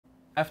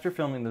After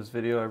filming this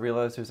video, I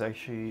realized there's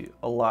actually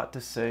a lot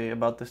to say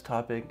about this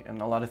topic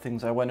and a lot of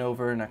things I went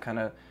over,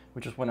 and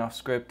we just went off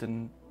script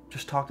and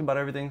just talked about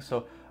everything.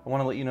 So I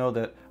want to let you know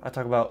that I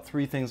talk about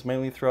three things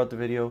mainly throughout the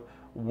video.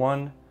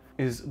 One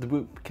is the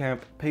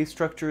bootcamp pay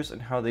structures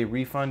and how they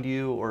refund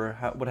you, or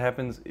what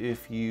happens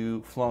if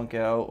you flunk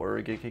out or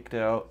get kicked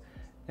out,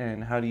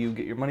 and how do you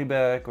get your money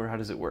back, or how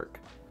does it work.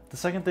 The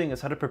second thing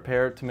is how to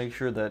prepare to make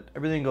sure that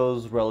everything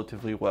goes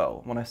relatively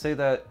well. When I say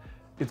that,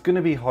 it's going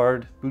to be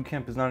hard.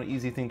 Bootcamp is not an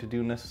easy thing to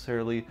do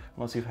necessarily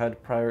unless you've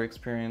had prior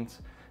experience.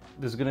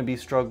 There's going to be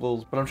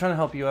struggles, but I'm trying to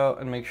help you out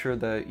and make sure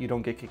that you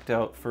don't get kicked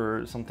out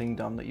for something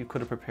dumb that you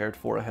could have prepared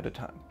for ahead of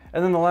time.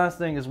 And then the last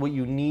thing is what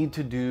you need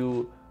to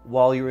do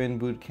while you're in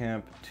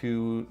bootcamp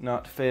to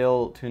not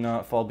fail, to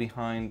not fall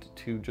behind,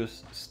 to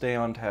just stay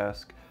on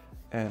task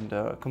and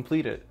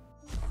complete it.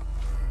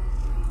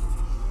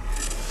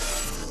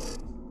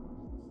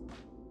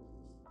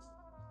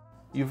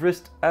 You've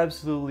risked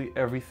absolutely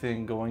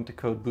everything going to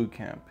Code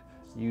Bootcamp.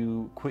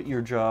 You quit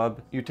your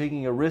job, you're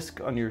taking a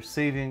risk on your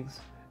savings,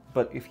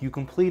 but if you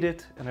complete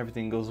it and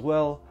everything goes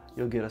well,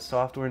 you'll get a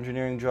software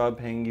engineering job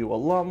paying you a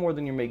lot more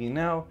than you're making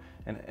now,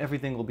 and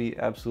everything will be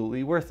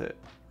absolutely worth it,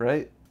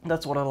 right?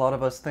 That's what a lot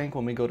of us think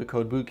when we go to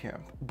Code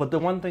Bootcamp. But the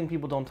one thing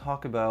people don't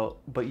talk about,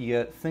 but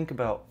yet think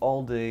about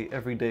all day,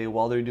 every day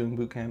while they're doing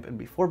bootcamp and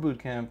before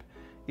bootcamp,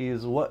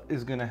 is what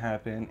is gonna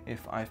happen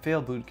if I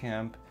fail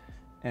bootcamp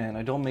and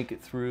I don't make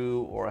it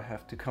through, or I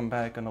have to come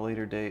back on a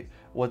later date.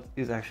 What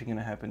is actually going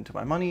to happen to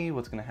my money?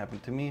 What's going to happen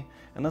to me?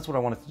 And that's what I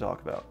wanted to talk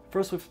about.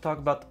 First, we have to talk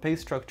about the pay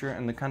structure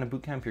and the kind of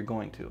bootcamp you're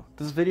going to.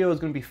 This video is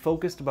going to be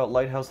focused about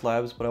Lighthouse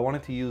Labs, but I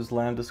wanted to use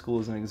Lambda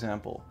School as an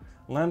example.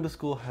 Lambda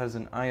School has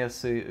an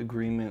ISA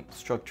agreement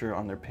structure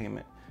on their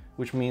payment,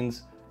 which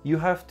means you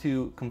have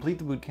to complete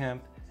the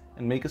bootcamp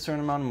and make a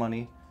certain amount of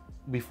money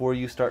before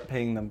you start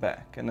paying them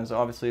back. And there's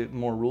obviously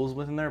more rules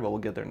within there, but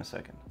we'll get there in a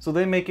second. So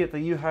they make it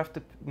that you have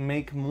to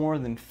make more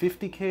than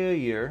 50K a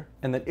year,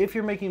 and that if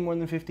you're making more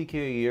than 50K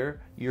a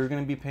year, you're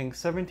going to be paying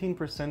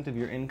 17% of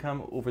your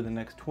income over the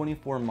next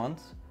 24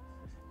 months,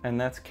 and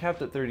that's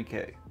capped at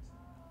 30K.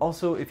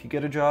 Also, if you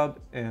get a job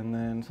and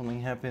then something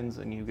happens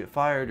and you get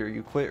fired or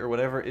you quit or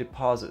whatever, it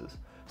pauses.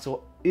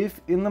 So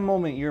if in the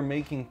moment you're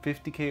making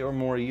 50K or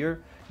more a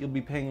year, you'll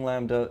be paying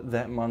Lambda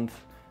that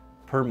month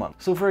per month.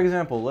 So for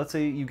example, let's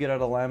say you get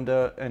out of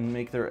Lambda and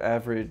make their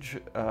average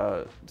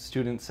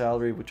student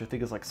salary, which I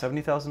think is like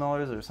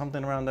 $70,000 or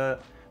something around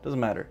that. Doesn't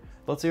matter.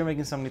 Let's say you're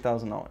making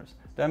 $70,000.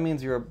 That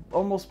means you're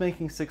almost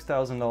making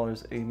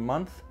 $6,000 a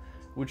month,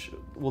 which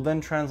will then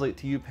translate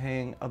to you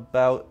paying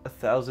about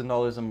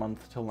 $1,000 a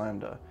month to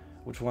Lambda,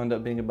 which will end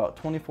up being about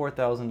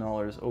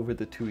 $24,000 over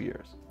the 2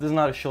 years. This is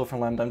not a shill for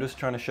Lambda, I'm just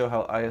trying to show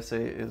how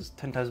ISA is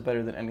 10 times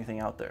better than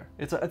anything out there.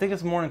 I think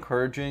it's more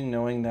encouraging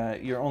knowing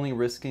that you're only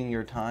risking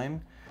your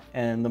time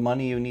and the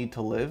money you need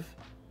to live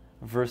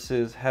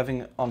versus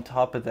having on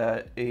top of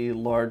that a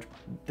large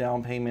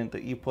down payment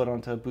that you put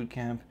onto a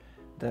bootcamp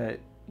that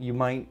you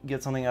might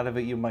get something out of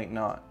it, you might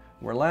not.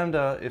 Where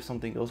Lambda, if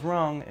something goes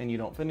wrong and you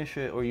don't finish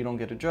it or you don't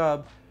get a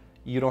job,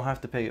 you don't have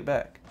to pay it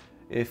back.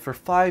 If for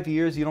 5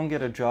 years you don't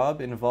get a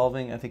job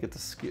involving, I think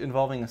it's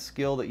involving a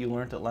skill that you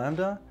learned at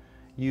Lambda,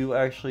 you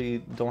actually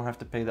don't have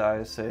to pay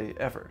the ISA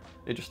ever.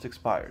 It just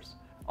expires.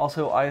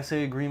 Also, ISA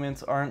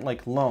agreements aren't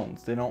like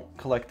loans. They don't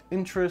collect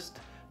interest.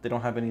 They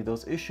don't have any of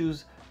those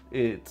issues.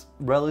 It's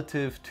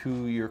relative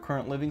to your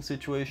current living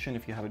situation,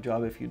 if you have a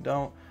job, if you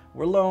don't.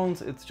 Where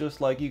loans, it's just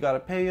like you gotta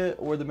pay it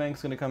or the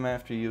bank's gonna come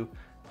after you,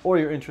 or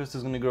your interest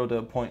is going to grow to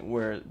a point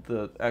where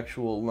the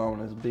actual loan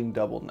is being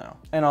doubled now.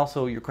 And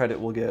also your credit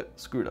will get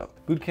screwed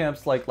up.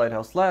 Bootcamps like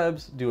Lighthouse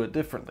Labs do it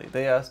differently.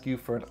 They ask you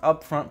for an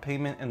upfront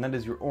payment, and that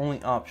is your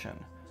only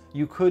option.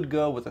 You could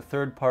go with a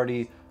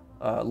third-party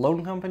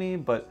loan company,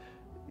 but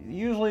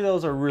usually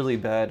those are really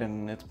bad,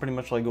 and it's pretty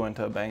much like going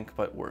to a bank,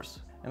 but worse.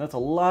 And that's a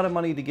lot of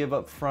money to give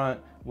up front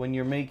when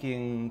you're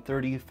making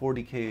 30,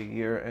 40K a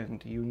year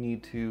and you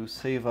need to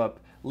save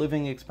up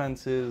living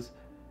expenses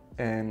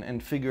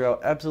and figure out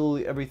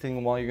absolutely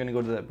everything while you're going to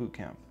go to that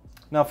bootcamp.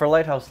 Now for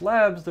Lighthouse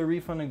Labs, the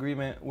refund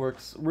agreement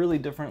works really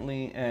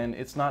differently, and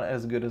it's not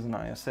as good as an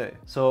ISA.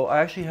 So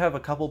I actually have a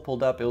couple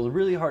pulled up. It was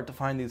really hard to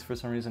find these for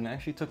some reason. It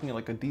actually took me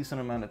like a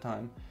decent amount of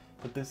time,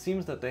 but it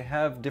seems that they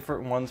have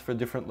different ones for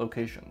different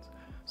locations.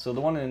 So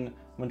the one in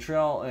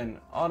Montreal and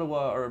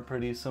Ottawa are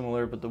pretty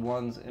similar, but the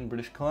ones in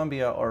British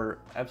Columbia are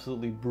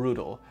absolutely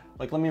brutal.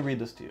 Like, let me read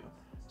this to you.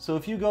 So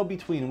if you go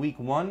between week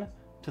 1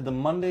 to the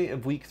Monday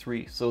of week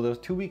 3, so the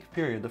 2-week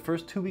period, the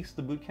first 2 weeks of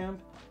the bootcamp,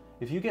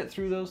 if you get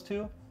through those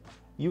two,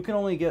 you can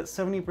only get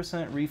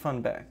 70%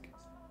 refund back.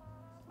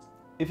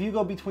 If you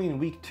go between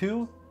week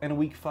 2 and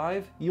week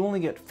 5, you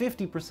only get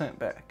 50%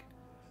 back.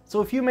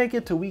 So if you make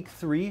it to week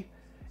 3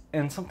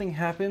 and something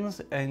happens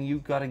and you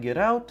gotta get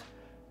out,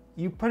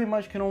 you pretty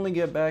much can only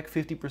get back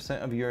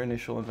 50% of your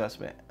initial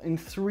investment in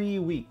 3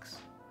 weeks.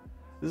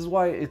 This is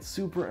why it's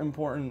super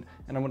important,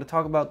 and I'm going to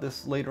talk about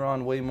this later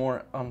on way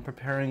more on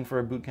preparing for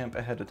a bootcamp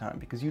ahead of time,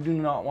 because you do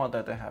not want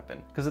that to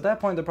happen. Because at that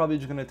point, they're probably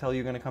just going to tell you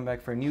you're going to come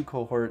back for a new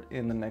cohort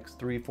in the next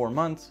 3-4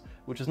 months,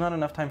 which is not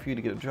enough time for you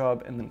to get a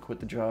job and then quit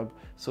the job.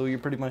 So you're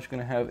pretty much going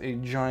to have a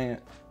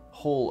giant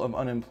hole of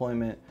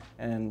unemployment,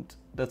 and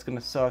that's going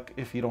to suck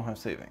if you don't have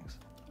savings.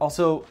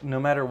 Also, no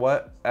matter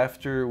what,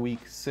 after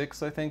week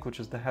 6, I think,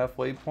 which is the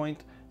halfway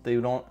point, they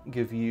don't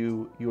give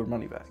you your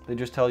money back. They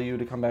just tell you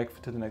to come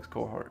back to the next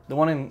cohort. The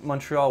one in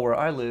Montreal where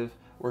I live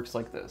works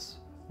like this.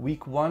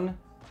 Week 1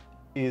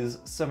 is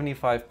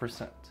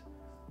 75%.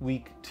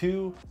 Week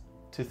 2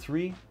 to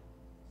 3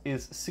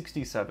 is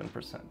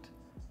 67%.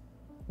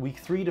 Week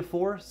 3 to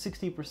 4,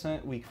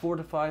 60%. Week 4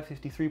 to 5,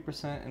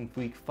 53%. And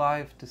week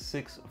 5 to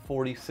 6,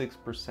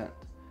 46%.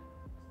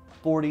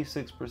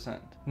 46%.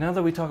 Now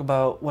that we talk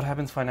about what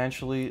happens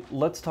financially,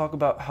 let's talk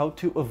about how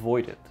to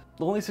avoid it.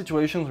 The only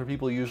situations where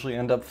people usually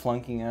end up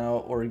flunking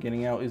out or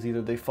getting out is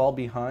either they fall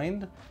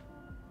behind,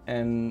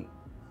 and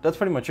that's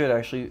pretty much it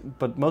actually,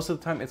 but most of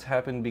the time it's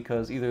happened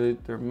because either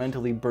they're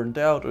mentally burnt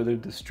out, or they're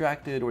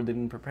distracted, or they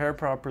didn't prepare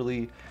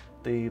properly,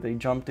 they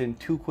jumped in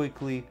too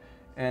quickly,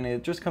 and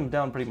it just comes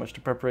down pretty much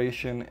to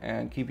preparation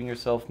and keeping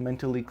yourself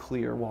mentally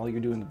clear while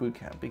you're doing the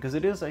bootcamp, because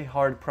it is a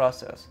hard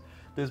process.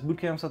 There's boot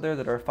camps out there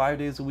that are 5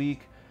 days a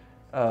week,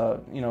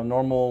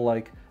 normal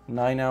like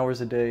 9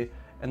 hours a day.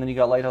 And then you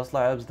got Lighthouse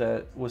Labs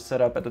that was set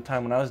up at the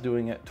time when I was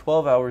doing it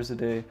 12 hours a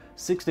day,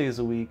 6 days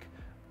a week.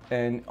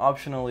 And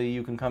optionally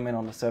you can come in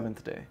on the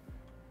 7th day,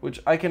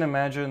 which I can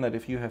imagine that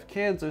if you have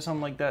kids or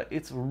something like that,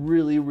 it's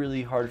really,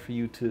 really hard for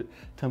you to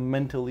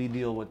mentally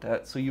deal with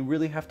that. So you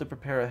really have to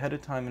prepare ahead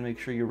of time and make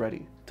sure you're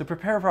ready. To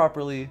prepare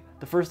properly,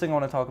 the first thing I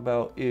want to talk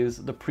about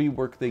is the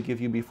pre-work they give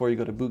you before you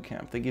go to boot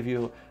camp.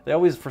 They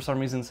always, for some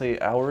reason, say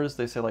hours.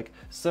 They say like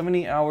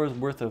 70 hours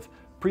worth of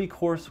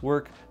pre-course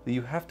work that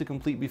you have to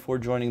complete before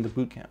joining the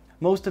bootcamp.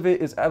 Most of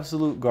it is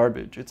absolute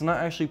garbage. It's not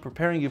actually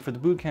preparing you for the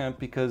bootcamp,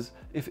 because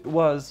if it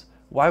was,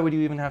 why would you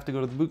even have to go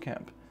to the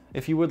bootcamp?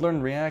 If you would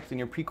learn React in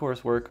your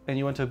pre-course work and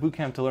you went to a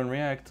bootcamp to learn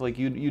React, like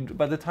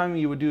by the time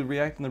you would do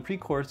React in the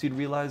pre-course, you'd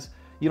realize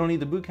you don't need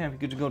the bootcamp, you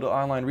could just go to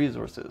online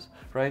resources,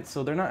 right?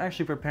 So they're not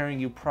actually preparing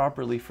you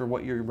properly for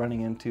what you're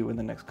running into in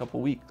the next couple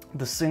weeks.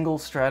 The single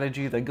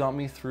strategy that got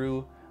me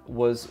through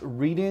was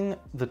reading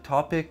the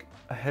topic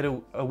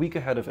a week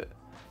ahead of it.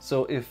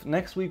 So if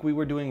next week we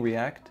were doing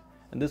React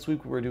and this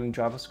week we were doing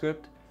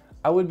JavaScript,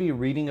 I would be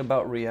reading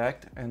about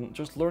React and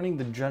just learning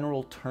the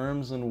general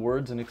terms and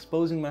words and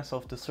exposing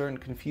myself to certain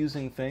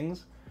confusing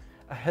things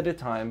ahead of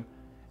time,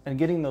 and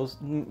getting those,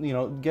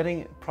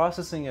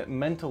 processing it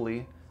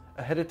mentally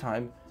ahead of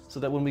time, so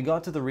that when we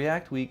got to the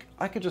React week,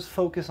 I could just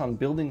focus on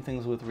building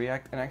things with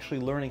React and actually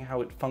learning how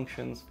it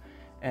functions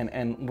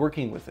and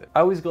working with it. I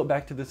always go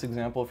back to this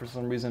example for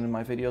some reason in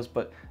my videos,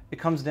 but it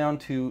comes down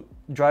to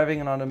driving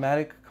an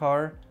automatic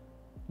car.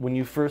 When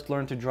you first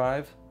learn to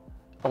drive,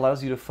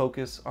 allows you to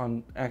focus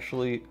on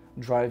actually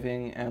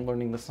driving and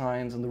learning the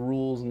signs and the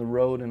rules and the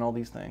road and all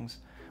these things.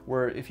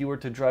 Where if you were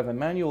to drive a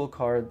manual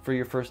car for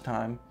your first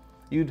time,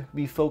 you'd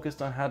be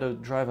focused on how to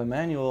drive a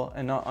manual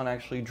and not on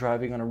actually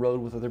driving on a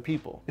road with other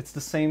people. It's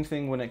the same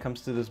thing when it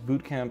comes to this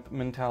bootcamp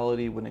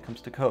mentality when it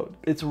comes to code.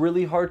 It's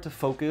really hard to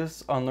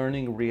focus on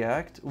learning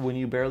React when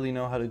you barely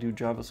know how to do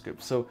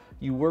JavaScript. So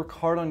you work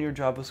hard on your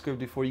JavaScript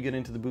before you get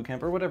into the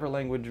bootcamp, or whatever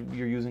language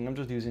you're using. I'm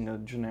just using a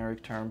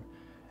generic term.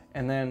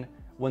 And then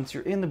once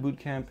you're in the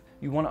bootcamp,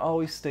 you want to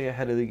always stay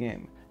ahead of the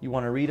game. You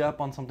want to read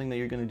up on something that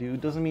you're going to do.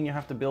 It doesn't mean you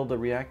have to build a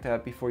React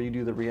app before you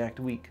do the React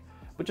week.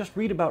 But just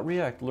read about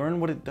React, learn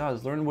what it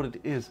does, learn what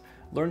it is,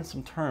 learn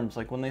some terms,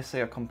 like when they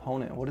say a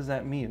component, what does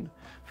that mean?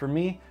 For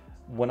me,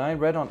 when I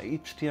read on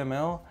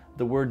HTML,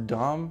 the word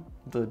DOM,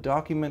 the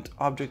document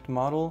object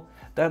model,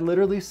 that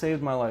literally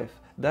saved my life.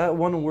 That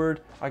one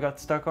word I got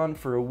stuck on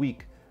for a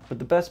week. But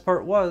the best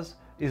part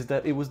is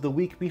that it was the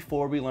week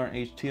before we learned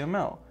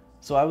HTML.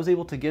 So I was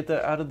able to get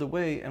that out of the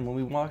way, and when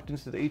we walked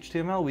into the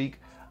HTML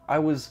week, I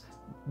was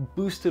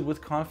boosted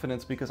with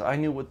confidence because I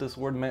knew what this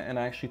word meant, and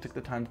I actually took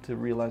the time to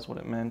realize what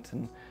it meant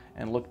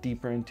and look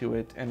deeper into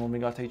it. And when we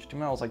got to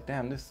HTML, I was like,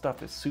 damn, this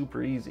stuff is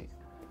super easy.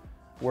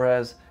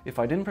 Whereas if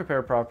I didn't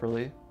prepare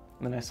properly,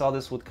 and then I saw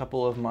this with a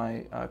couple of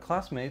my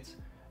classmates,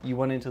 you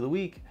went into the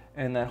week,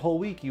 and that whole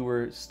week you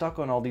were stuck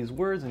on all these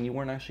words, and you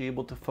weren't actually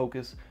able to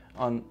focus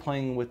on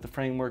playing with the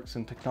frameworks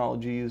and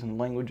technologies and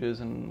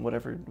languages and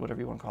whatever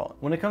you want to call it.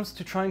 When it comes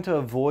to trying to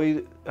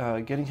avoid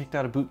getting kicked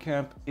out of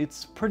bootcamp,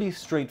 it's pretty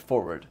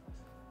straightforward.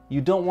 You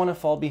don't want to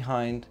fall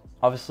behind.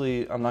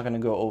 Obviously, I'm not going to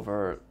go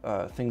over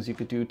things you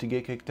could do to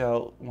get kicked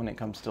out when it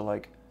comes to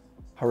like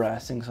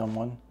harassing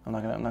someone. I'm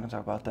not gonna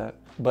talk about that.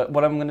 But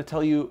what I'm going to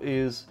tell you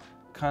is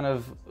kind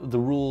of the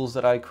rules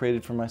that I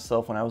created for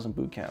myself when I was in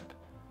bootcamp.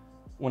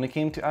 When it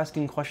came to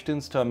asking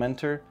questions to a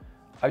mentor,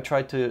 I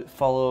tried to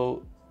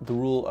follow the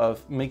rule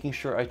of making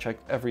sure I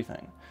checked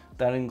everything.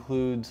 That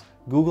includes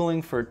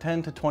Googling for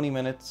 10 to 20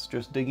 minutes,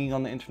 just digging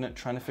on the internet,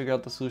 trying to figure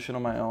out the solution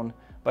on my own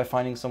by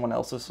finding someone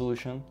else's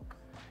solution.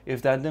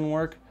 If that didn't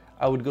work,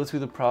 I would go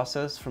through the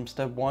process from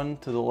step 1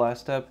 to the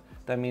last step.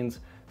 That means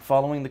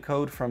following the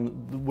code from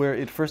where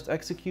it first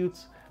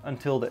executes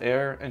until the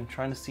error, and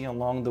trying to see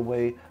along the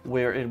way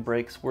where it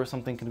breaks, where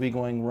something could be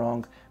going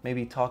wrong,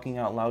 maybe talking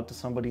out loud to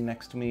somebody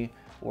next to me,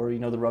 or, you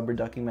know, the rubber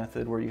ducking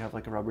method where you have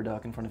like a rubber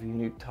duck in front of you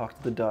and you talk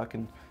to the duck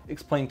and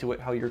explain to it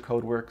how your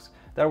code works.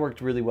 That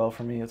worked really well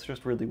for me. It's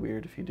just really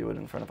weird if you do it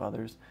in front of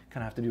others. You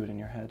kind of have to do it in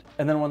your head.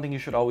 And then one thing you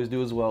should always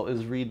do as well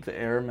is read the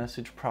error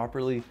message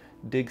properly,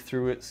 dig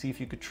through it, see if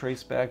you could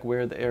trace back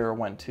where the error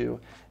went to.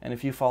 And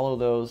if you follow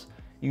those,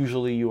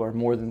 usually you are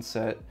more than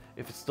set.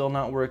 If it's still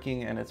not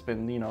working and it's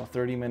been, you know,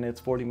 30 minutes,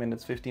 40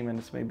 minutes, 50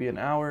 minutes, maybe an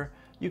hour,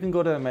 you can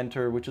go to a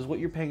mentor, which is what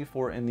you're paying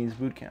for in these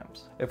boot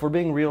camps. If we're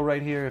being real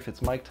right here, if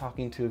it's Mike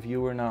talking to a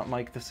viewer, not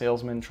Mike the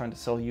salesman trying to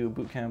sell you a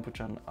boot camp, which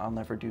I'll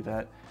never do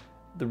that.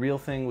 The real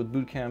thing with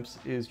boot camps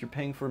is you're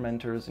paying for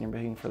mentors and you're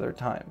paying for their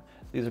time.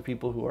 These are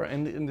people who are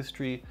in the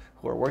industry,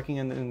 who are working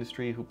in the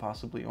industry, who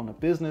possibly own a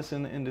business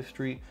in the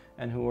industry,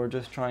 and who are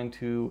just trying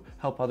to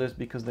help others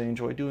because they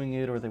enjoy doing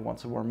it or they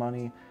want some more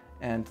money.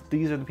 And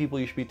these are the people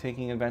you should be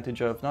taking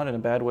advantage of, not in a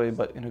bad way,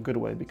 but in a good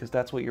way, because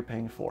that's what you're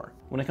paying for.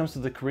 When it comes to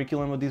the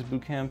curriculum of these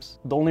boot camps,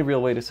 the only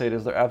real way to say it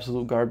is they're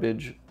absolute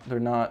garbage.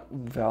 They're not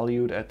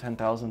valued at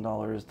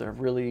 $10,000. They're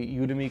really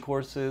Udemy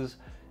courses,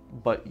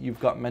 but you've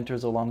got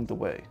mentors along the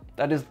way.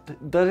 That is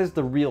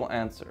the real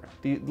answer.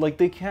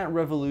 They can't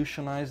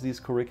revolutionize these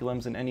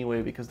curriculums in any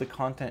way because the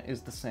content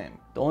is the same.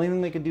 The only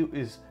thing they can do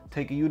is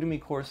take a Udemy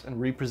course and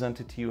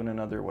represent it to you in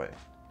another way.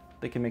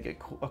 They can make a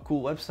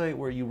cool website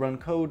where you run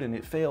code and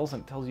it fails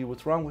and it tells you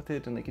what's wrong with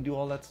it, and they can do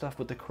all that stuff,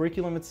 but the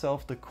curriculum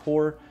itself, the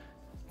core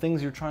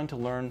things you're trying to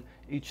learn,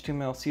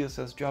 HTML,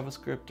 CSS,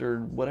 JavaScript,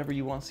 or whatever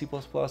you want, C++,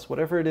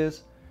 whatever it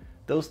is,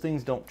 those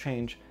things don't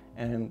change,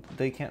 and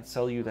they can't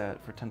sell you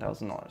that for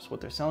 $10,000. What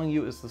they're selling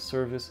you is the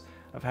service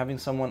of having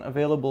someone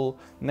available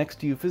next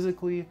to you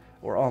physically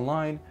or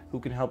online who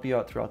can help you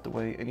out throughout the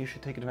way, and you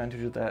should take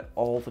advantage of that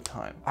all the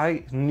time.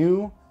 I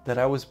knew that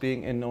I was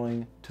being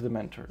annoying to the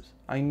mentors.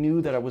 I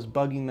knew that I was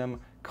bugging them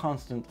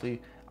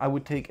constantly. I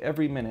would take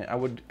every minute. I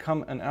would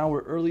come an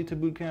hour early to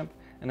bootcamp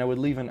and I would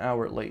leave an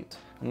hour late.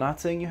 I'm not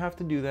saying you have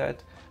to do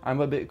that. I'm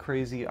a bit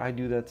crazy, I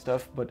do that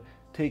stuff, but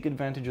take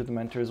advantage of the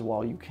mentors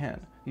while you can.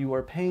 You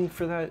are paying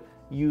for that,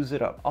 use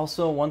it up.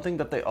 Also, one thing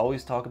that they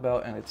always talk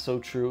about, and it's so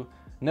true,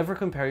 never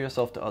compare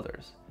yourself to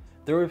others.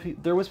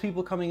 There was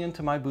people coming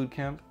into my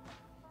bootcamp.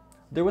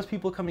 There was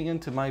people coming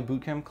into my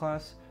bootcamp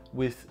class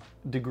with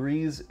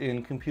degrees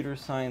in computer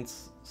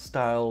science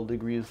style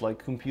degrees,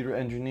 like computer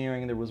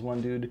engineering. There was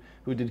one dude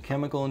who did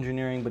chemical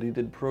engineering, but he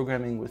did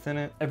programming within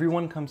it.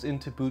 Everyone comes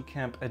into boot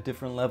camp at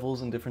different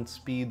levels and different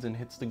speeds and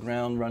hits the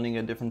ground running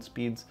at different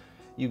speeds.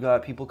 You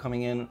got people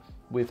coming in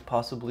with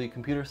possibly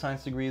computer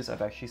science degrees.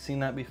 I've actually seen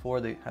that before.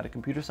 They had a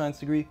computer science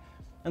degree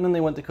and then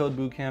they went to code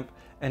boot camp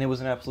and it was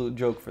an absolute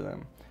joke for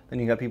them. Then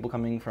you got people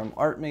coming from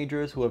art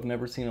majors who have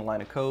never seen a line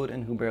of code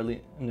and who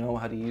barely know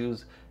how to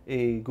use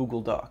a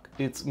Google Doc.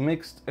 It's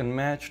mixed and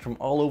matched from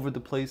all over the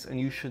place, and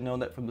you should know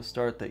that from the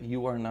start, that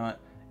you are not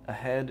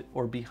ahead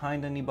or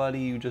behind anybody.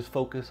 You just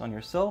focus on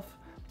yourself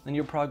and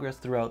your progress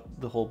throughout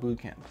the whole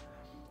bootcamp.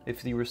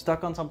 If you were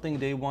stuck on something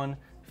day one,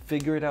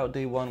 figure it out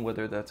day one,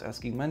 whether that's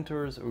asking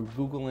mentors or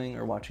Googling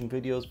or watching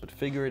videos, but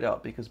figure it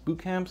out, because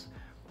bootcamps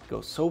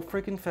go so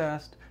freaking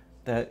fast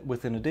that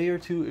within a day or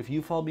two, if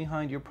you fall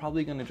behind, you're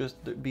probably going to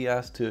just be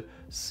asked to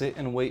sit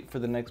and wait for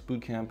the next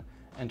bootcamp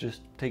and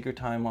just take your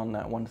time on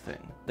that one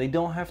thing. They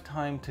don't have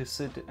time to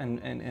sit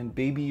and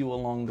baby you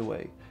along the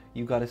way.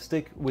 You got to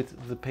stick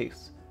with the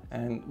pace,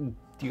 and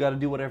you got to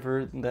do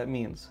whatever that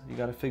means. You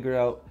got to figure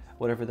out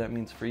whatever that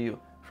means for you.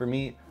 For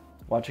me,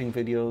 watching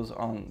videos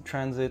on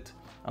transit,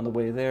 on the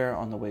way there,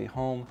 on the way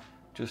home,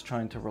 just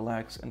trying to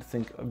relax and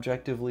think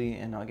objectively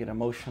and not get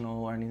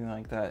emotional or anything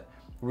like that,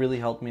 really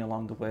helped me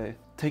along the way.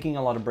 Taking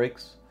a lot of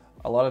breaks.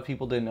 A lot of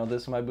people didn't know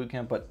this in my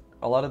bootcamp, but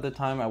a lot of the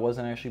time I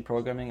wasn't actually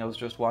programming. I was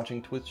just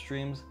watching Twitch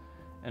streams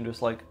and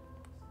just like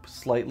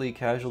slightly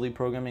casually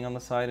programming on the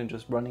side and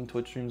just running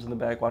Twitch streams in the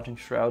back, watching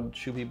Shroud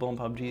shoot people in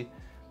PUBG.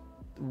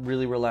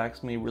 Really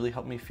relaxed me, really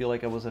helped me feel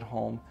like I was at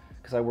home,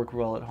 because I work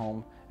well at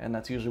home, and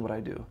that's usually what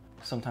I do.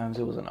 Sometimes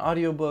it was an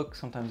audiobook,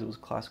 sometimes it was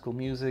classical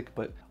music,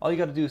 but all you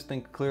got to do is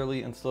think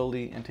clearly and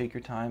slowly and take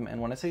your time.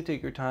 And when I say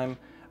take your time,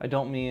 I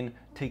don't mean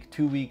take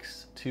 2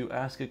 weeks to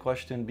ask a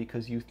question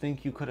because you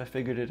think you could have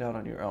figured it out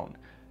on your own.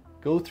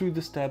 Go through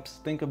the steps,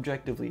 think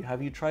objectively.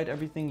 Have you tried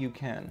everything you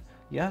can?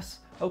 Yes?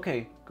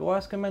 Okay, go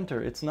ask a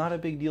mentor. It's not a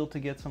big deal to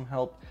get some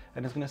help,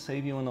 and it's going to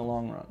save you in the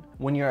long run.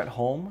 When you're at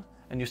home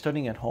and you're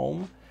studying at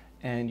home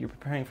and you're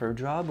preparing for a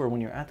job, or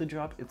when you're at the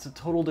job, it's a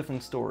total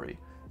different story.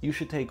 You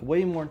should take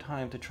way more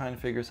time to try and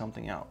figure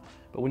something out.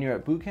 But when you're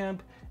at bootcamp,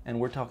 and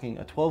we're talking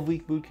a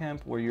 12-week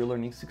bootcamp where you're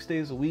learning 6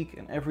 days a week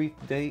and every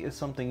day is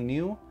something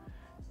new,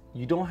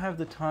 you don't have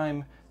the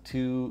time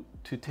you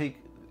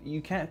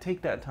can't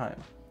take that time.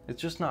 It's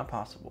just not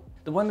possible.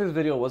 The one this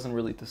video wasn't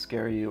really to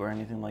scare you or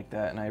anything like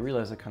that, and I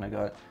realized I kind of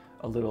got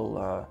a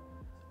little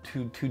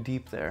too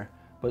deep there.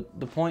 But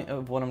the point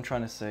of what I'm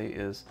trying to say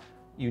is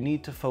you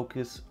need to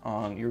focus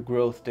on your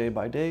growth day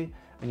by day,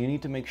 and you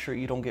need to make sure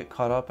you don't get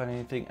caught up on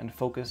anything and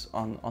focus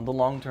on the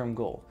long-term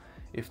goal.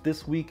 If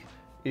this week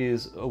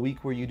is a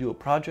week where you do a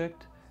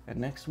project and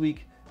next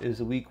week is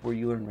a week where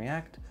you learn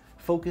React,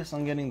 focus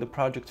on getting the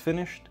project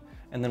finished.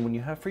 And then when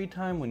you have free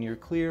time, when you're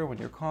clear, when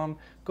you're calm,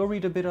 go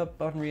read a bit up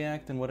on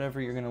React and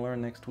whatever you're going to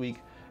learn next week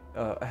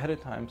ahead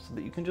of time, so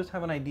that you can just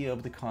have an idea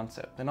of the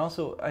concept. And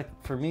also,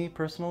 for me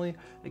personally,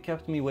 it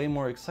kept me way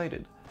more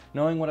excited.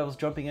 Knowing what I was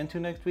jumping into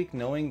next week,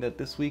 knowing that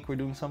this week we're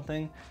doing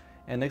something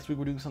and next week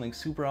we're doing something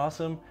super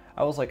awesome,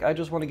 I was like, I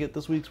just want to get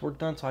this week's work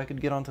done so I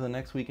could get on to the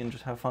next week and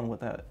just have fun with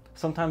that.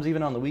 Sometimes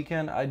even on the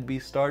weekend, I'd be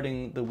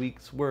starting the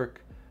week's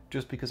work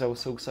just because I was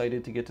so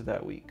excited to get to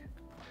that week.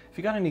 If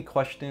you got any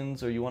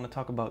questions or you want to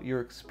talk about your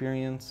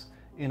experience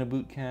in a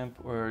bootcamp,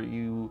 or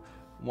you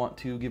want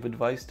to give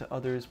advice to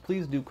others,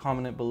 please do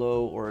comment it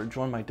below or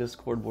join my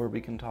Discord where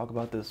we can talk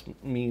about this,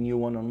 me and you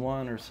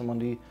one-on-one, or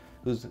somebody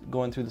who's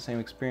going through the same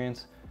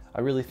experience. I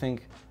really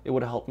think it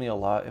would have helped me a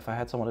lot if I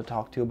had someone to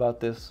talk to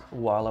about this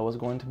while I was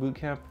going to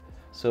bootcamp.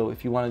 So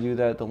if you want to do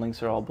that, the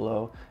links are all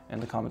below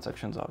and the comment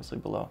section is obviously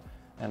below.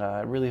 And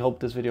I really hope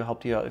this video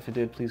helped you out. If it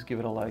did, please give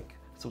it a like.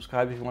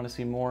 Subscribe if you want to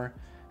see more.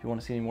 If you want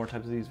to see any more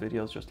types of these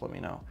videos, just let me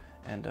know.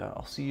 And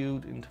I'll see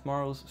you in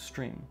tomorrow's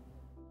stream.